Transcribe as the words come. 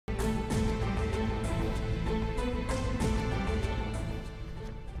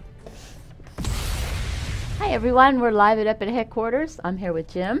everyone, we're live at Epic headquarters. I'm here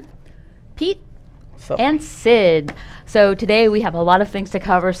with Jim, Pete, and Sid. So today we have a lot of things to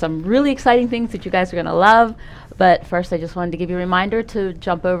cover, some really exciting things that you guys are going to love. But first I just wanted to give you a reminder to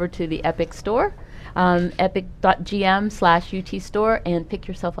jump over to the Epic store, epic.gm/UT store, and pick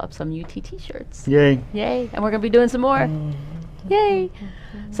yourself up some UT t-shirts. Yay. Yay. And we're going to be doing some more. Yay.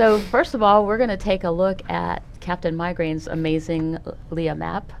 So first of all, we're going to take a look at CaptainMigraine's amazing Leah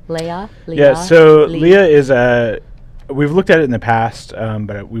map. Yeah, so Leah is we've looked at it in the past,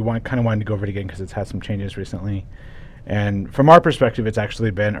 but we kind of wanted to go over it again because it's had some changes recently. And from our perspective, it's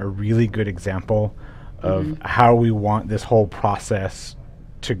actually been a really good example of how we want this whole process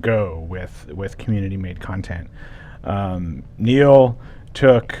to go with community-made content. Neil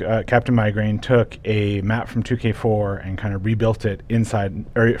took CaptainMigraine took a map from 2K4 and kind of rebuilt it inside,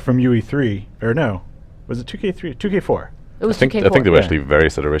 or from UE3, or no, was it 2K3? 2K4. It was I think there were actually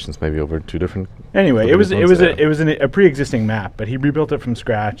various iterations, maybe over two different. Anyway, it was a pre-existing map, but he rebuilt it from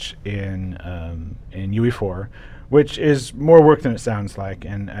scratch in UE4, which is more work than it sounds like.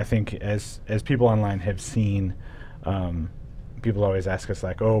 And I think as people online have seen, people always ask us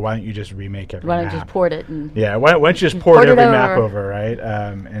like, "Oh, why don't you just remake every map? Why don't you just port it?" And yeah, why don't you just port every map over, right?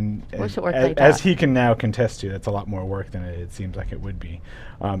 And as he can now contest to, that's a lot more work than it seems like it would be.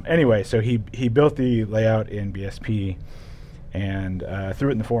 Anyway, so he built the layout in BSP and threw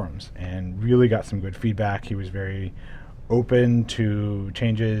it in the forums and really got some good feedback. He was very open to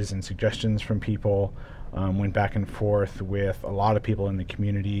changes and suggestions from people. Went back and forth with a lot of people in the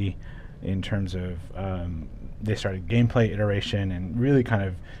community in terms of they started gameplay iteration, and really kind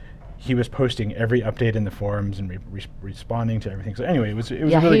of he was posting every update in the forums and responding to everything. So anyway, it was a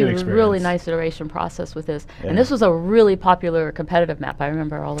really good experience. Really nice iteration process with this. Yeah. And this was a really popular competitive map. I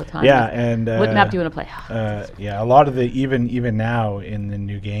remember all the time. Yeah, and what map do you want to play? Yeah, a lot of the even now in the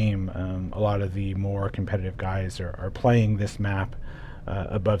new game, a lot of the more competitive guys are playing this map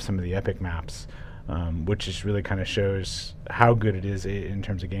above some of the Epic maps, which just really kind of shows how good it is in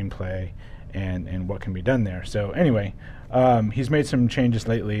terms of gameplay and what can be done there. So anyway, he's made some changes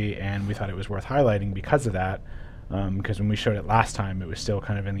lately, and we thought it was worth highlighting because of that. Because when we showed it last time, it was still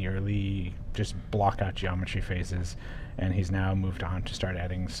kind of in the early just block out geometry phases, and he's now moved on to start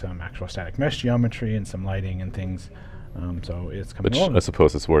adding some actual static mesh geometry and some lighting and things. So it's coming along. I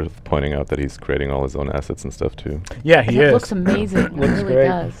suppose it's worth pointing out that he's creating all his own assets and stuff too. Yeah, he is. It looks amazing. It looks really great.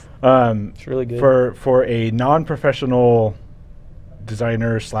 does. It's really good. For a non-professional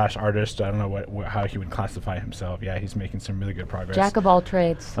designer / artist, I don't know how he would classify himself. Yeah, he's making some really good progress. Jack of all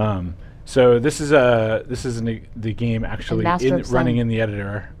trades. So this is the game actually running in the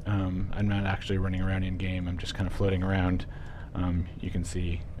editor. I'm not actually running around in game. I'm just kind of floating around. You can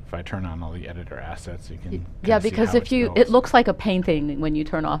see if I turn on all the editor assets, you can. Yeah, because if it looks like a painting when you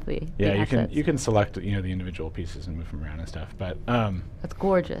turn off the. Yeah, you can select the individual pieces and move them around and stuff. But that's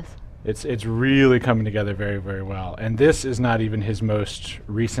gorgeous. It's really coming together very, very well. And this is not even his most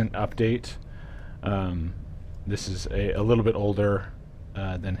recent update. This is a little bit older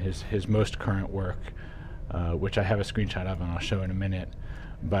than his most current work, which I have a screenshot of and I'll show in a minute.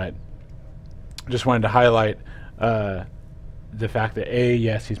 But just wanted to highlight the fact that A,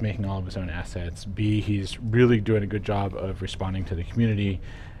 yes, he's making all of his own assets. B, he's really doing a good job of responding to the community.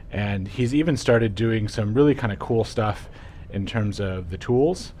 And he's even started doing some really kind of cool stuff in terms of the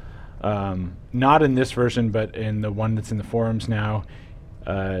tools. Not in this version, but in the one that's in the forums now.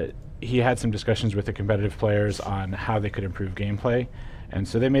 He had some discussions with the competitive players on how they could improve gameplay. And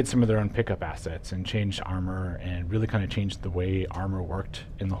so they made some of their own pickup assets and changed armor and really kind of changed the way armor worked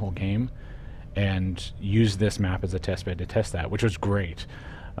in the whole game, and used this map as a testbed to test that, which was great.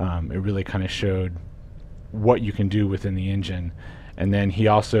 It really kind of showed what you can do within the engine. And then he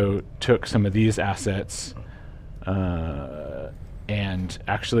also took some of these assets and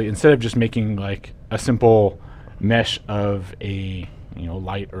actually, instead of just making like a simple mesh of a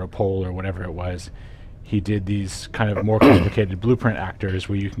light or a pole or whatever it was, he did these kind of more complicated blueprint actors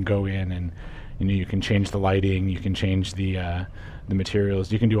where you can go in and you can change the lighting, you can change the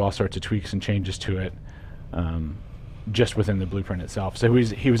materials, you can do all sorts of tweaks and changes to it just within the blueprint itself. So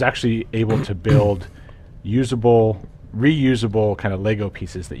he was actually able to build usable, reusable kind of Lego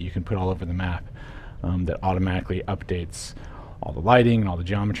pieces that you can put all over the map that automatically updates all the lighting and all the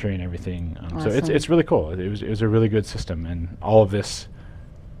geometry and everything. So it's really cool. It was a really good system, and all of this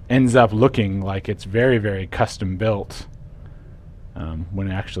ends up looking like it's very, very custom built,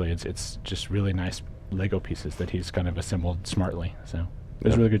 when actually it's just really nice Lego pieces that he's kind of assembled smartly. So it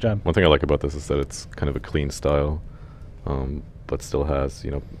was a really good job. One thing I like about this is that it's kind of a clean style, but still has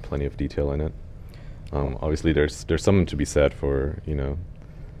plenty of detail in it. Obviously, there's something to be said for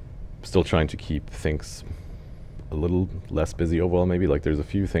still trying to keep things a little less busy overall, maybe. Like there's a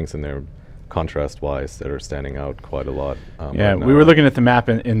few things in there contrast-wise that are standing out quite a lot. Yeah, we were looking at the map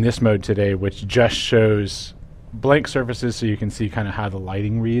in this mode today, which just shows blank surfaces so you can see kind of how the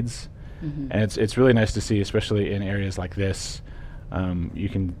lighting reads. And it's really nice to see, especially in areas like this. You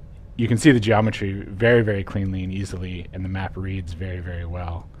can see the geometry very, very cleanly and easily, and the map reads very, very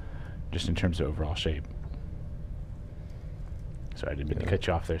well, just in terms of overall shape. Sorry, I didn't mean to cut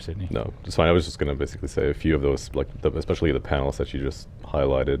you off there, Sidney. No, it's fine. I was just going to basically say a few of those, like especially the panels that you just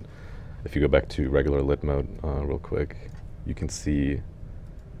highlighted. If you go back to regular lit mode real quick, you can see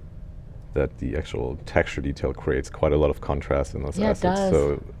that the actual texture detail creates quite a lot of contrast in those assets. It does.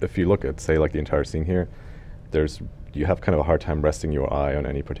 So if you look at, say, like the entire scene here, you have kind of a hard time resting your eye on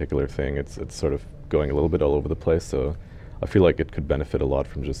any particular thing. It's sort of going a little bit all over the place. So I feel like it could benefit a lot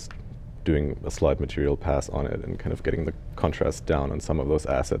from just doing a slide material pass on it and kind of getting the contrast down on some of those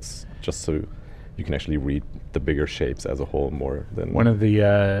assets, just so you can actually read the bigger shapes as a whole more than one of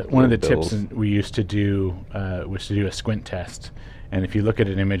the tips we used to do was to do a squint test. And if you look at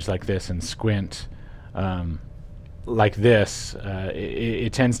an image like this and squint like this,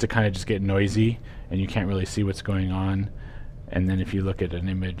 it tends to kind of just get noisy and you can't really see what's going on. And then if you look at an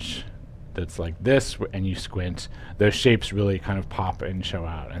image that's like this and you squint, those shapes really kind of pop and show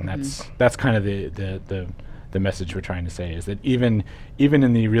out. And that's kind of the message we're trying to say, is that even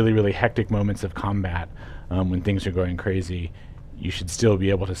in the really, really hectic moments of combat, when things are going crazy, you should still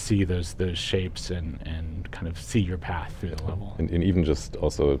be able to see those shapes and kind of see your path through the level. And even just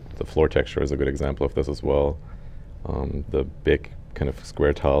also the floor texture is a good example of this as well. The big kind of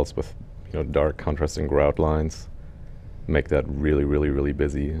square tiles with dark contrasting grout lines make that really, really, really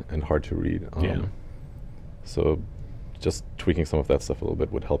busy and hard to read. So just tweaking some of that stuff a little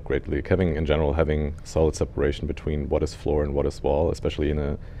bit would help greatly. In general, having solid separation between what is floor and what is wall, especially in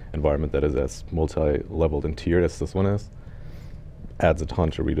an environment that is as multi-leveled and tiered as this one is, adds a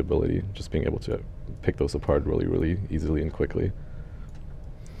ton to readability, just being able to pick those apart really, really easily and quickly.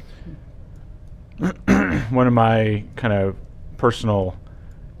 One of my kind of personal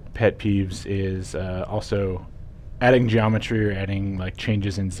pet peeves is also adding geometry or adding like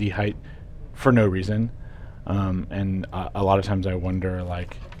changes in Z height for no reason. And a lot of times I wonder,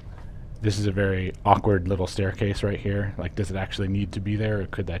 like, this is a very awkward little staircase right here. Like, does it actually need to be there, or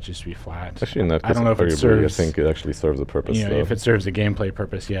could that just be flat? Actually, in that case, I don't know if it serves. I think it actually serves a purpose. If it serves a gameplay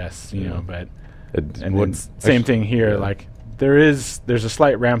purpose, yes. But and then same thing here. Like, there's a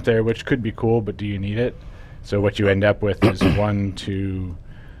slight ramp there, which could be cool, but do you need it? So what you end up with is 1, 2,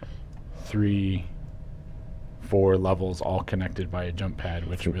 3, 4 levels all connected by a jump pad,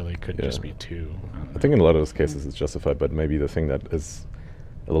 which really could just be 2. I think in a lot of those cases it's justified, but maybe the thing that is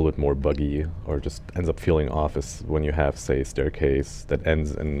a little bit more buggy or just ends up feeling off is when you have, say, a staircase that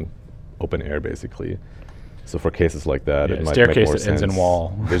ends in open air, basically. So for cases like that, it might make more sense ends in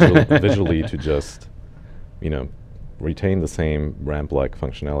wall. visually to just, retain the same ramp-like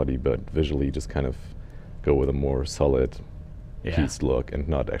functionality, but visually just kind of go with a more solid pieced look and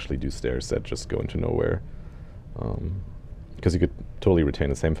not actually do stairs that just go into nowhere. Because you could totally retain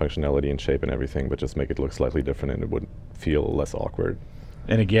the same functionality and shape and everything, but just make it look slightly different and it would feel less awkward.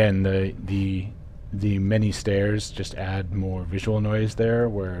 And again, the many stairs just add more visual noise there,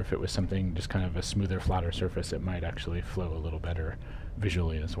 where if it was something just kind of a smoother, flatter surface, it might actually flow a little better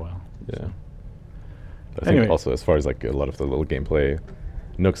visually as well. Yeah. So. I think also, as far as like a lot of the little gameplay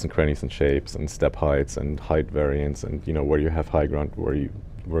nooks and crannies and shapes and step heights and height variance and where you have high ground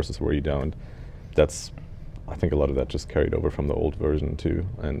versus where you don't, I think a lot of that just carried over from the old version too,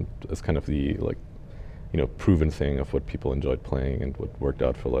 and it's kind of the proven thing of what people enjoyed playing and what worked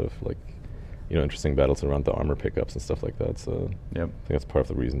out for a lot of interesting battles around the armor pickups and stuff like that. So I think that's part of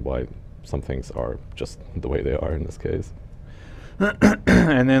the reason why some things are just the way they are in this case.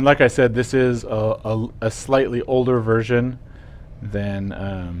 And then, like I said, this is a slightly older version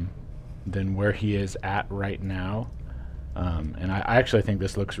than where he is at right now. And I actually think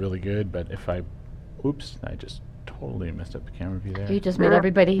this looks really good, but if I just totally messed up the camera view there. You just made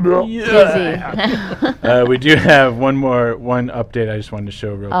everybody dizzy. We do have one update I just wanted to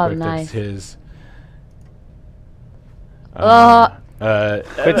show real quick. Nice. That's his.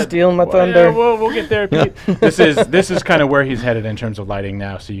 Quit stealing my thunder. We'll get there, Pete. This is kind of where he's headed in terms of lighting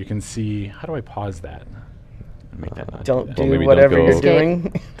now. So you can see. How do I pause that? Make that don't do whatever you're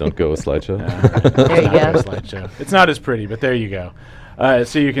doing. Don't go with slideshow. There you go. Slideshow. It's not as pretty, but there you go.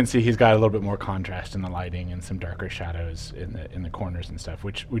 So you can see he's got a little bit more contrast in the lighting and some darker shadows in the corners and stuff,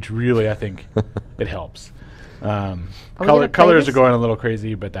 which really I think it helps. Colors are going a little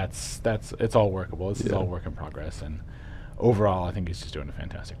crazy, but it's all workable. This is all work in progress, and overall I think he's just doing a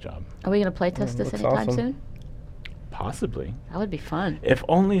fantastic job. Are we going to play test this anytime soon? Possibly. That would be fun. If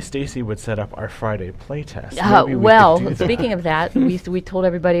only Stacy would set up our Friday playtest. Well, speaking of that, we told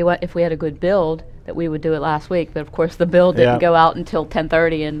everybody if we had a good build that we would do it last week, but of course the build didn't go out until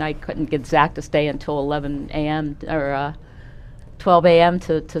 10:30, and I couldn't get Zach to stay until 11 a.m. or 12 a.m.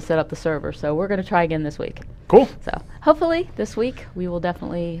 to set up the server. So we're going to try again this week. Cool. So hopefully this week we will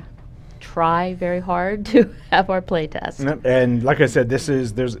definitely try very hard to have our playtest. And like I said,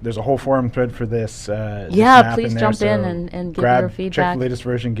 there's a whole forum thread for this. Please jump in and give your feedback. Check the latest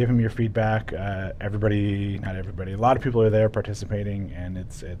version, give him your feedback. Not everybody, a lot of people are there participating, and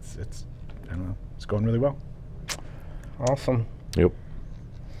it's I don't know, it's going really well. Awesome. Yep.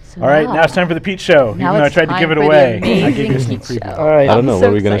 So all right, now it's time for the Pete Show. Even though I tried to give it away, I gave you a sneak preview. All right, I don't know what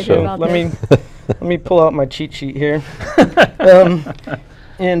are we going to show. Let me pull out my cheat sheet here.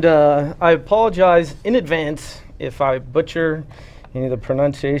 And I apologize in advance if I butcher any of the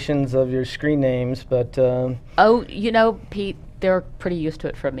pronunciations of your screen names, but... Pete, they're pretty used to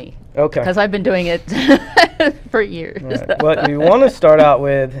it from me. Okay. Because I've been doing it for years. Right. What we want to start out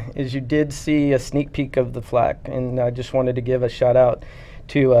with is you did see a sneak peek of the Flak, and I just wanted to give a shout out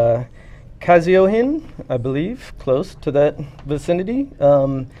to KazeonHin, I believe, close to that vicinity.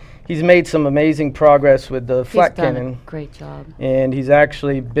 He's made some amazing progress with the Flak Cannon. Great job. And he's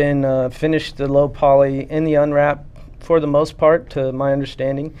actually been finished the low poly in the unwrap for the most part, to my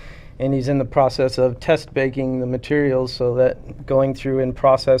understanding. And he's in the process of test baking the materials, so that going through and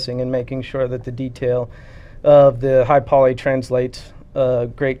processing and making sure that the detail of the high poly translates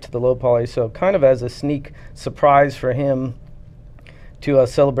great to the low poly. So kind of as a sneak surprise for him to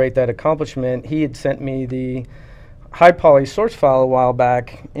celebrate that accomplishment, he had sent me the high poly source file a while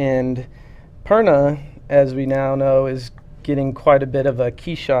back, and Perna, as we now know, is getting quite a bit of a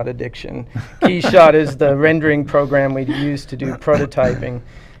keyshot addiction. Keyshot is the rendering program we use to do prototyping.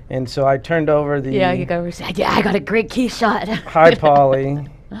 And so I turned over the you go I got a great keyshot. high poly.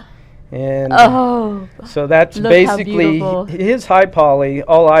 And so that's Look basically his high poly.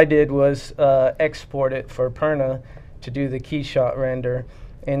 All I did was export it for Perna to do the keyshot render.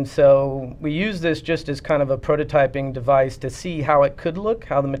 And so we use this just as kind of a prototyping device to see how it could look,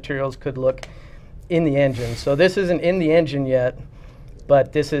 how the materials could look in the engine. So this isn't in the engine yet,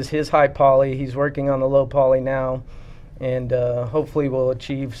 but this is his high poly. He's working on the low poly now, and hopefully we'll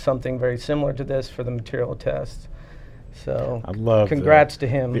achieve something very similar to this for the material test. So I love congrats to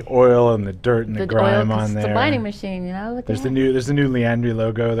him. The oil and the dirt and the grime on there. It's a mining machine, you know. There's the new Leandri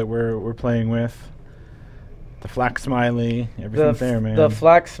logo that we're playing with. The Flak smiley, everything's there, man. The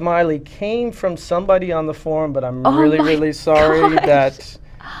Flak smiley came from somebody on the forum, but I'm really sorry that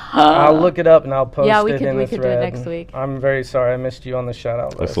I'll look it up and I'll post it in the thread. We could do it next week. I'm very sorry I missed you on the shout out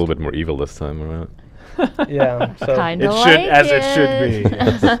list. That's a little bit more evil this time around. Yeah, so it should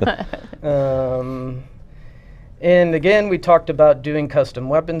be. And again, we talked about doing custom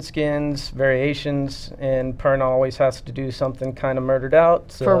weapon skins, variations, and Perna always has to do something kind of murdered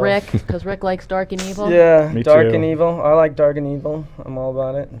out. So for Rick, because Rick likes dark and evil. Yeah, Me dark too. and evil. I like dark and evil. I'm all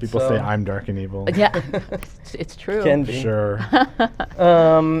about it. People say I'm dark and evil. Yeah, it's true. Can be. Sure.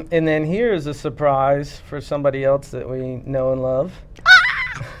 And then here's a surprise for somebody else that we know and love.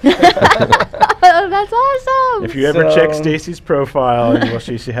 That's awesome. If you ever check Stacy's profile, you will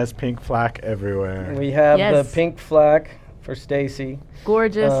see she has pink Flak everywhere. We have the pink Flak for Stacy.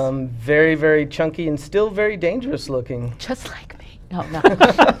 Gorgeous. Very, very chunky and still very dangerous looking. Just like me. No.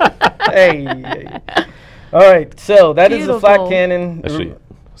 Hey. All right, so that is the Flak Cannon. Actually,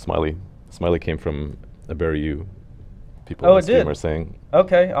 Smiley came from Aberiu. People on the stream are saying.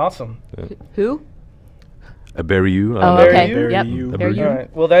 Okay, awesome. Yeah. Who? Aberiu. Okay. Yep. Aberiu. All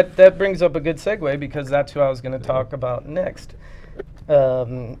right. Well, that brings up a good segue, because that's who I was going to talk about next.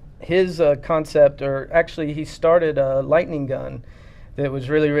 His concept, or actually he started a lightning gun that was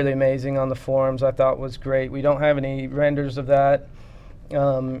really, really amazing on the forums. I thought was great. We don't have any renders of that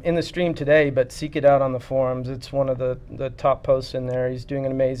in the stream today, but seek it out on the forums. It's one of the top posts in there. He's doing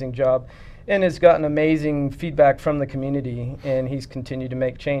an amazing job and has gotten amazing feedback from the community, and he's continued to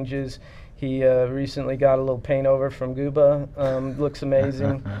make changes. He recently got a little paint over from Gooba. Looks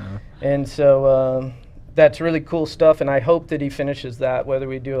amazing. And so that's really cool stuff, and I hope that he finishes that, whether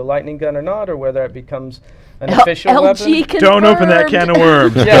we do a lightning gun or not, or whether it becomes an official weapon. Confirmed. Don't open that can of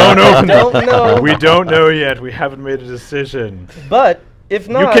worms. Yeah, don't open don't know. We don't know yet. We haven't made a decision. But if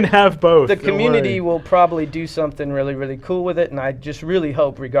not, you can have both. The community will probably do something really, really cool with it, and I just really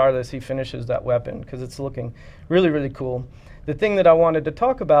hope, regardless, he finishes that weapon, because it's looking really, really cool. The thing that I wanted to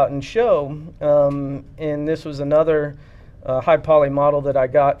talk about and show, and this was another high poly model that I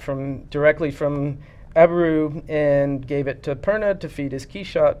got directly from Aberiu and gave it to Perna to feed his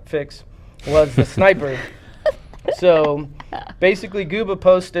keyshot fix, was the sniper. So basically, Gooba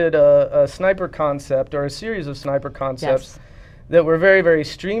posted a sniper concept, or a series of sniper concepts, that were very, very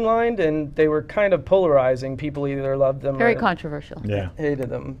streamlined, and they were kind of polarizing. People either loved them Very or controversial. hated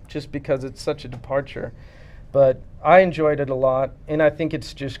them, just because it's such a departure. But I enjoyed it a lot, and I think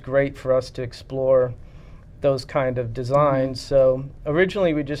it's just great for us to explore those kind of designs. So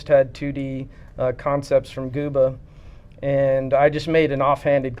originally we just had 2D concepts from Gooba, and I just made an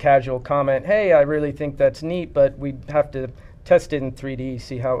offhanded casual comment, hey, I really think that's neat, but we'd have to test it in 3D,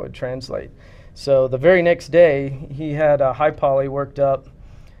 see how it would translate. So the very next day, he had a high poly worked up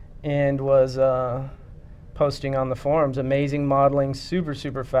and was posting on the forums. Amazing modeling, super,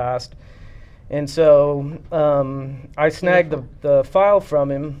 super fast. And so I snagged the file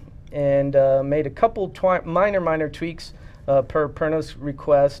from him and made a couple minor tweaks per Perno's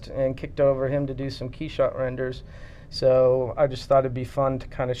request and kicked over him to do some keyshot renders. So I just thought it'd be fun to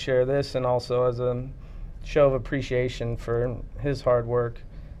kind of share this, and also as a show of appreciation for his hard work,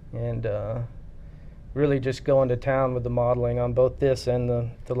 and really just going to town with the modeling on both this and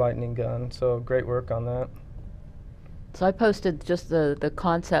the lightning gun. So great work on that. So I posted just the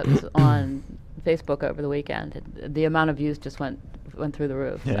concepts on Facebook over the weekend. The amount of views just went through the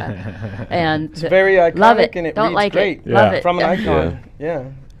roof. And it's very iconic, love it. And it Don't reads like great. It. Love it. From an icon. Yeah.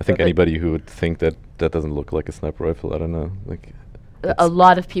 I think anybody who would think that doesn't look like a sniper rifle, I don't know. Like, a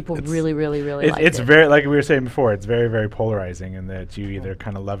lot of people really like it. It's very, like we were saying before, it's very, very polarizing in that you either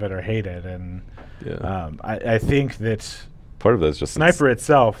kind of love it or hate it. And I think that part of that is just sniper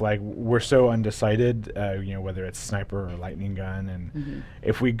itself, like we're so undecided, you know, whether it's sniper or lightning gun. And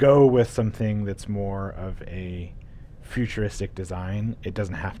if we go with something that's more of a futuristic design, it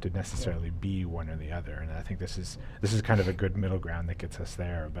doesn't have to necessarily be one or the other. And I think this is kind of a good middle ground that gets us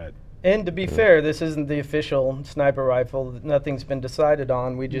there. But and to be fair, this isn't the official sniper rifle. Nothing's been decided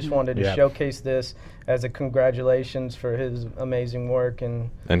on. We just wanted to showcase this as a congratulations for his amazing work. And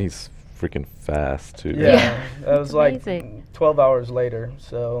he's freaking fast too. Yeah, that was like 12 hours later.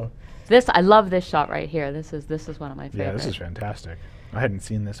 So I love this shot right here. This is one of my favorites. Yeah, this is fantastic. I hadn't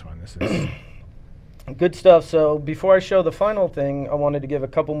seen this one. This is good stuff. So before I show the final thing, I wanted to give a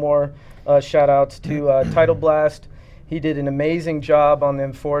couple more shout outs to Title Blast. He did an amazing job on the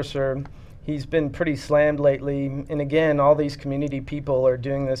Enforcer. He's been pretty slammed lately, and again, all these community people are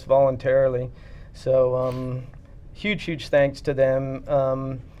doing this voluntarily. So huge thanks to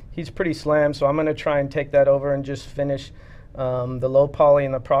them. He's pretty slammed, so I'm going to try and take that over and just finish the low poly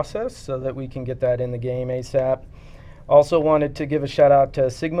in the process so that we can get that in the game ASAP. Also wanted to give a shout out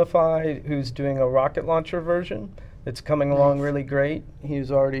to Signify, who's doing a rocket launcher version. It's coming along really great. He's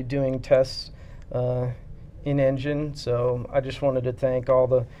already doing tests in engine, so I just wanted to thank all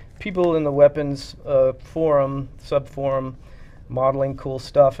the people in the weapons forum, sub-forum, modeling cool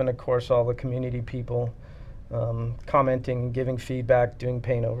stuff, and of course all the community people commenting, giving feedback, doing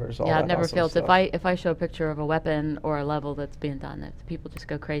paint overs, all that. Yeah, it never awesome fails. stuff. If I show a picture of a weapon or a level that's being done, people just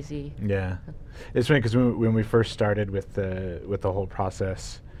go crazy. Yeah, it's funny because when we first started with the whole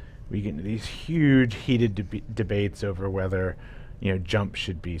process, we get into these huge heated debates over whether, you know, jump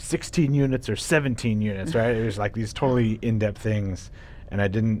should be 16 units or 17 units, right? It was like these totally in-depth things, and I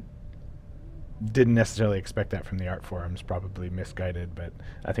didn't necessarily expect that from the art forums. Probably misguided, but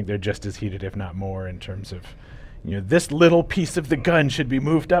I think they're just as heated, if not more, in terms of, you know, this little piece of the gun should be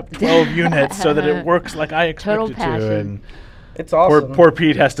moved up 12 units so that it works like I expect Total it passion. to. And it's awesome. poor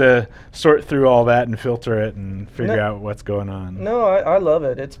Pete has to sort through all that and filter it and figure out what's going on. No, I love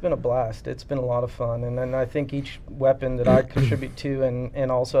it. It's been a blast. It's been a lot of fun. And I think each weapon that I contribute to,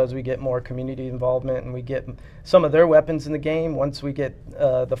 and also as we get more community involvement and we get some of their weapons in the game, once we get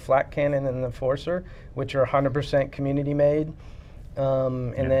the Flak Cannon and the Enforcer, which are 100% community made,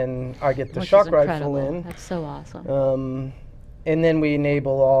 and then I get the Which shock is rifle incredible. in. That's so awesome. And then we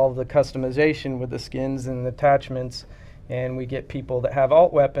enable all the customization with the skins and the attachments, and we get people that have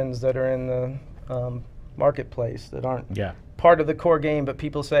alt weapons that are in the marketplace that aren't part of the core game, but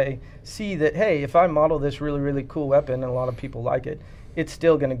people see that, hey, if I model this really cool weapon and a lot of people like it, it's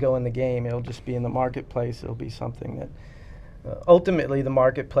still going to go in the game. It'll just be in the marketplace. It'll be something that ultimately the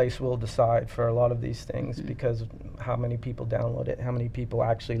marketplace will decide for a lot of these things, because of how many people download it, how many people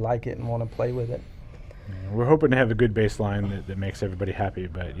actually like it and want to play with it. We're hoping to have a good baseline that makes everybody happy,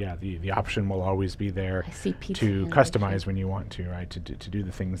 but yeah, the option will always be there to customize when you want to, right? To do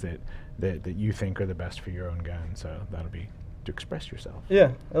the things that you think are the best for your own gun. So that'll be to express yourself.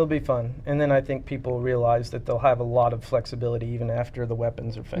 Yeah, it'll be fun. And then I think people realize that they'll have a lot of flexibility even after the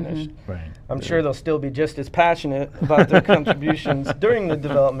weapons are finished. Right. I'm sure they'll still be just as passionate about their contributions during the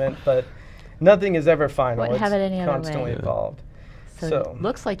development, but nothing is ever final. Wouldn't have it any It's other constantly way. evolved. So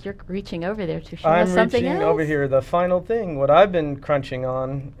looks like you're reaching over there to show us something else. I'm reaching over here. The final thing, what I've been crunching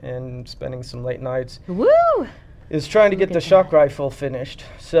on and spending some late nights. Woo! Is trying to get the shock rifle finished.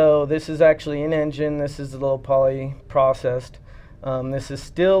 So this is actually in engine. This is a low poly processed. This is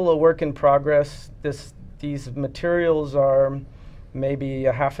still a work in progress. These materials are maybe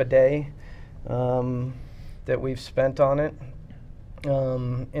a half a day that we've spent on it.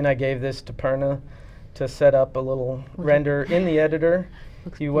 And I gave this to Perna to set up a little render in the editor.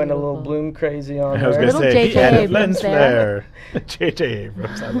 He went a little bloom crazy on I was there. going to say, J.J. he added Abrams lens there. flare. J.J.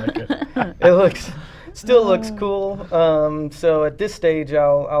 Abrams, I like it. It still looks cool. So at this stage,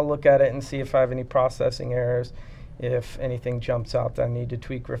 I'll look at it and see if I have any processing errors, if anything jumps out that I need to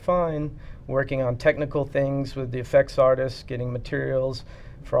tweak, refine. Working on technical things with the effects artist, getting materials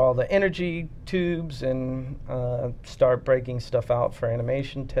for all the energy tubes, and start breaking stuff out for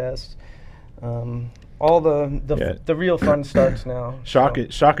animation tests. All the real fun starts now. Shock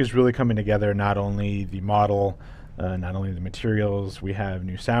is really coming together. Not only the model, not only the materials. We have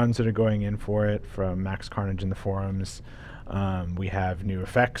new sounds that are going in for it from Max Carnage in the forums. We have new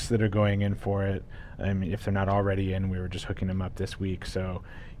effects that are going in for it. I mean, if they're not already in, we were just hooking them up this week. So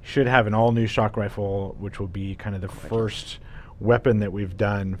you should have an all-new shock rifle, which will be kind of the first weapon that we've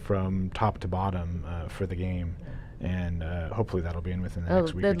done from top to bottom for the game. And hopefully that'll be in within the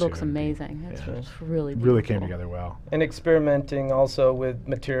next week or two. That looks amazing. It's really beautiful. Really came together well. And experimenting also with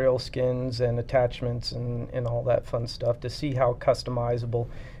material skins and attachments and all that fun stuff to see how customizable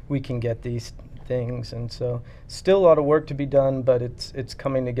we can get these things. And so still a lot of work to be done, but it's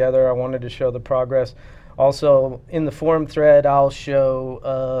coming together. I wanted to show the progress. Also in the forum thread, I'll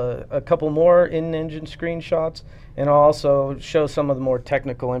show a couple more in-engine screenshots, and I'll also show some of the more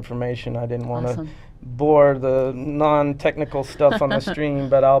technical information. I didn't want to bore the non-technical stuff on the stream,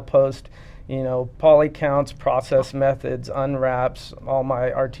 but I'll post, poly counts, process methods, unwraps, all my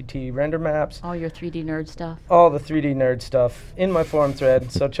RTT render maps. All your 3D nerd stuff. All the 3D nerd stuff in my forum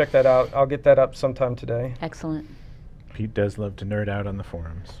thread, so check that out. I'll get that up sometime today. Excellent. Pete does love to nerd out on the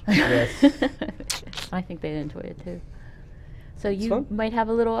forums. Yes. I think they'd enjoy it too. So you might have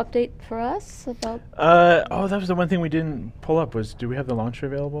a little update for us about... that was the one thing we didn't pull up was, do we have the launcher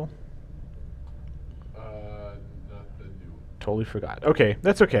available? Totally forgot. Okay,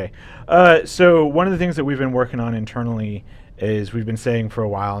 that's okay. So one of the things that we've been working on internally is we've been saying for a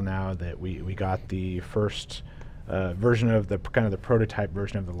while now that we got the first version of the kind of the prototype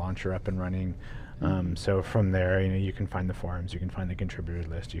version of the launcher up and running. So from there, you can find the forums, you can find the contributor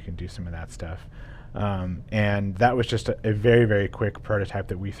list, you can do some of that stuff. And that was just a very, very quick prototype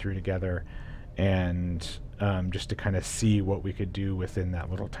that we threw together, and just to kind of see what we could do within that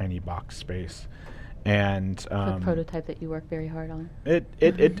little tiny box space. And the prototype that you worked very hard on.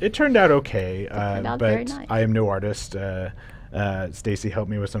 It turned out okay, turned out but very nice. I am no artist. Stacy helped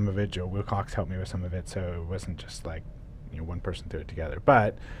me with some of it. Joe Wilcox helped me with some of it, so it wasn't just like one person threw it together.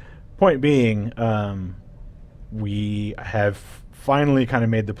 But point being, we have finally kind of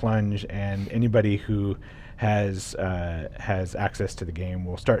made the plunge, and anybody who has access to the game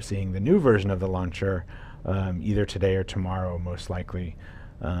will start seeing the new version of the launcher either today or tomorrow, most likely.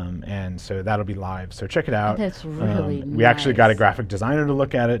 And so that'll be live. So check it out. That's really nice. We actually got a graphic designer to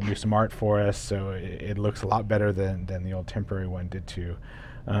look at it and do some art for us, so it looks a lot better than the old temporary one did too.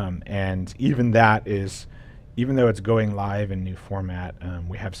 And even that is, even though it's going live in new format,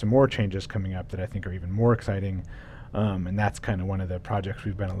 we have some more changes coming up that I think are even more exciting. And that's kind of one of the projects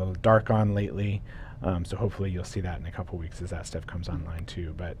we've been a little dark on lately. So hopefully you'll see that in a couple weeks as that stuff comes online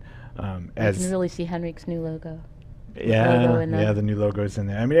too. But as you can really see Henrik's new logo. The new logo's in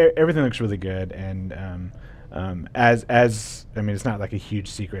there. I mean, everything looks really good, and as I mean, it's not like a huge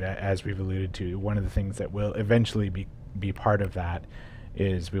secret, as we've alluded to. One of the things that will eventually be part of that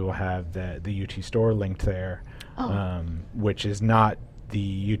is we will have the UT store linked there, which is not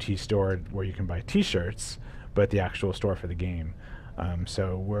the UT store where you can buy T-shirts, but the actual store for the game.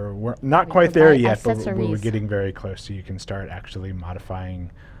 So we're not quite there yet, but we're getting very close. So you can start actually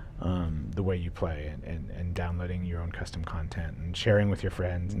modifying the way you play and downloading your own custom content and sharing with your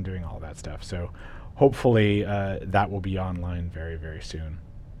friends and doing all that stuff. So hopefully that will be online very, very soon.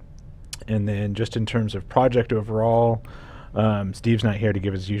 And then just in terms of project overall, Steve's not here to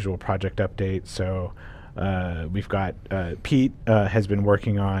give his usual project update. So we've got Pete has been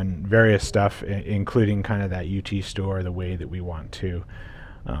working on various stuff, including kind of that UT store, the way that we want to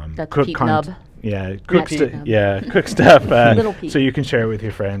cook Pete Nub. Yeah, cook stuff Little so you can share it with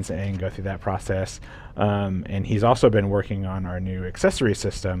your friends and go through that process. And he's also been working on our new accessory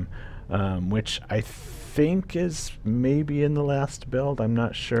system, which I think is maybe in the last build. I'm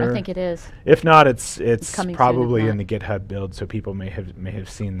not sure. I think it is. If not, it's coming soon, probably if in the GitHub build, so people may have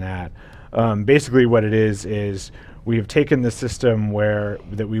seen that. Basically, what it is we have taken the system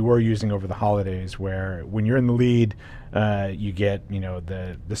that we were using over the holidays, where when you're in the lead, you get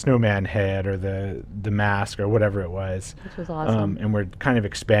the snowman head or the mask or whatever it was. Which was awesome. And we're kind of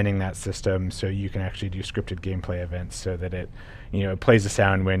expanding that system so you can actually do scripted gameplay events, so that it plays a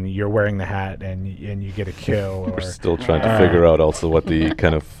sound when you're wearing the hat and you get a kill. We're still trying to figure out also what the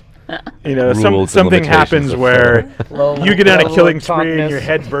kind of something happens where you get on a killing spree and toughness. your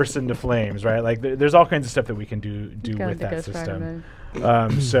head bursts into flames, right? Like there's all kinds of stuff that we can do with that system.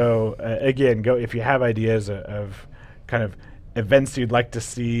 So again, if you have ideas of kind of events you'd like to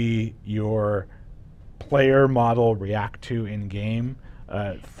see your player model react to in game,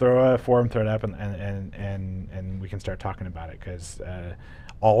 throw a forum thread up and we can start talking about it, because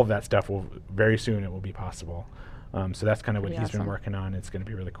all of that stuff will very soon it will be possible. So that's kind of what he's been working on. It's going to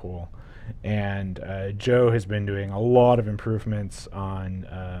be really cool. And Joe has been doing a lot of improvements on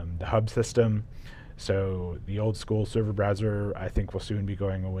the hub system. So the old school server browser, I think, will soon be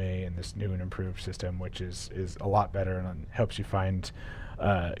going away, and this new and improved system, which is a lot better and helps you find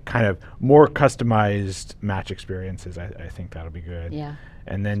kind of more customized match experiences. I think that'll be good. Yeah.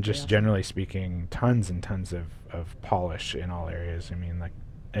 And then just generally speaking, tons and tons of polish in all areas. I mean, like,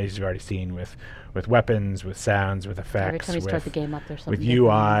 as you've already seen with weapons, with sounds, with effects, every time you start the game up, there's something with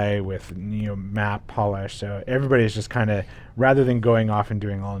UI, with map polish. So everybody's just kind of, rather than going off and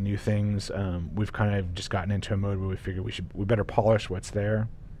doing all new things, we've kind of just gotten into a mode where we figure we better polish what's there.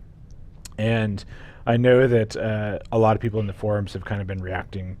 And I know that a lot of people in the forums have kind of been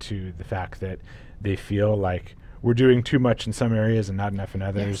reacting to the fact that they feel like we're doing too much in some areas and not enough in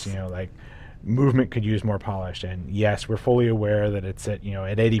others. Yes. Like movement could use more polish, and yes, we're fully aware that it's at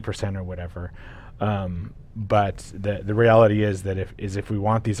at 80% or whatever. But the reality is that if we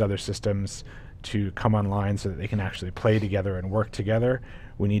want these other systems to come online so that they can actually play together and work together,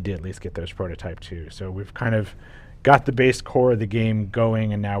 we need to at least get those prototyped too. So we've kind of got the base core of the game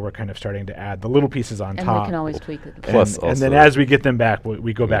going, and now we're kind of starting to add the little pieces on top. And we can always tweak it. And then as we get them back,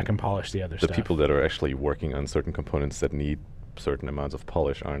 we go back and polish the other stuff. The people that are actually working on certain components that need certain amounts of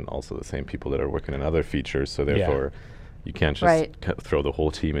polish aren't also the same people that are working on other features, so therefore you can't just throw the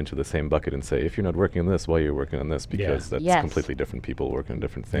whole team into the same bucket and say, if you're not working on this, why are you working on this? Because that's completely different people working on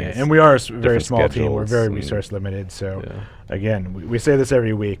different things. And we are a very small team. We're very resource limited. So again, we say this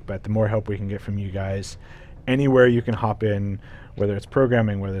every week, but the more help we can get from you guys, anywhere you can hop in, whether it's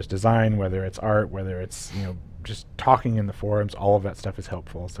programming, whether it's design, whether it's art, whether it's just talking in the forums, all of that stuff is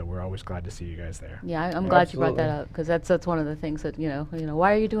helpful. So we're always glad to see you guys there. Yeah, I'm glad you brought that up, because that's one of the things that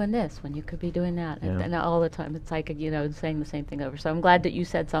why are you doing this when you could be doing that? And all the time it's like saying the same thing over. So I'm glad that you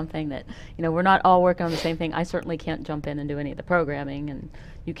said something that we're not all working on the same thing. I certainly can't jump in and do any of the programming, and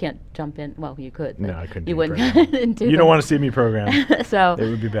you can't jump in. Well, you could. No, I couldn't. You wouldn't. You don't want to see me program. So it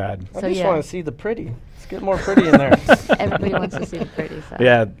would be bad. I just want to see the pretty. Let's get more pretty in there. Everybody wants to see the pretty. So.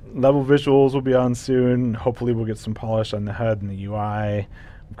 Yeah, level visuals will be on soon. Hopefully we'll get some polish on the HUD and the UI.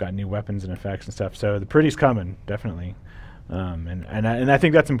 We've got new weapons and effects and stuff. So the pretty's coming, definitely. And I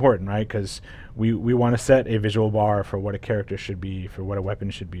think that's important, right? Because we want to set a visual bar for what a character should be, for what a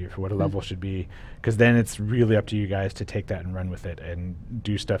weapon should be, for what a level should be. Because then it's really up to you guys to take that and run with it and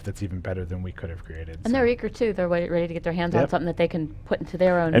do stuff that's even better than we could have created. And they're eager too. They're ready to get their hands on something that they can put into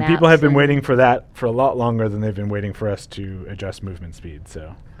their own. And people have been waiting for that for a lot longer than they've been waiting for us to adjust movement speed.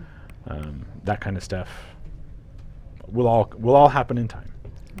 So that kind of stuff will all happen in time.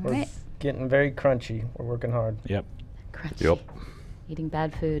 We're getting very crunchy. We're working hard. Yep. Crunchy. Yep. Eating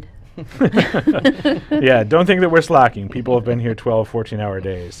bad food. Yeah, don't think that we're slacking. People have been here 12, 14-hour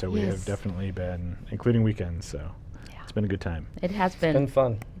days, so we have definitely been, including weekends, so it's been a good time. It has been. It's been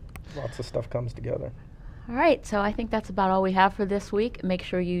fun. Lots of stuff comes together. All right, so I think that's about all we have for this week. Make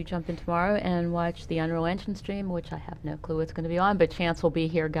sure you jump in tomorrow and watch the Unreal Engine stream, which I have no clue what's going to be on, but Chance will be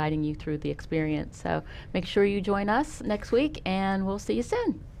here guiding you through the experience. So make sure you join us next week, and we'll see you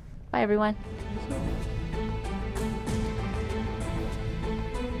soon. Bye, everyone.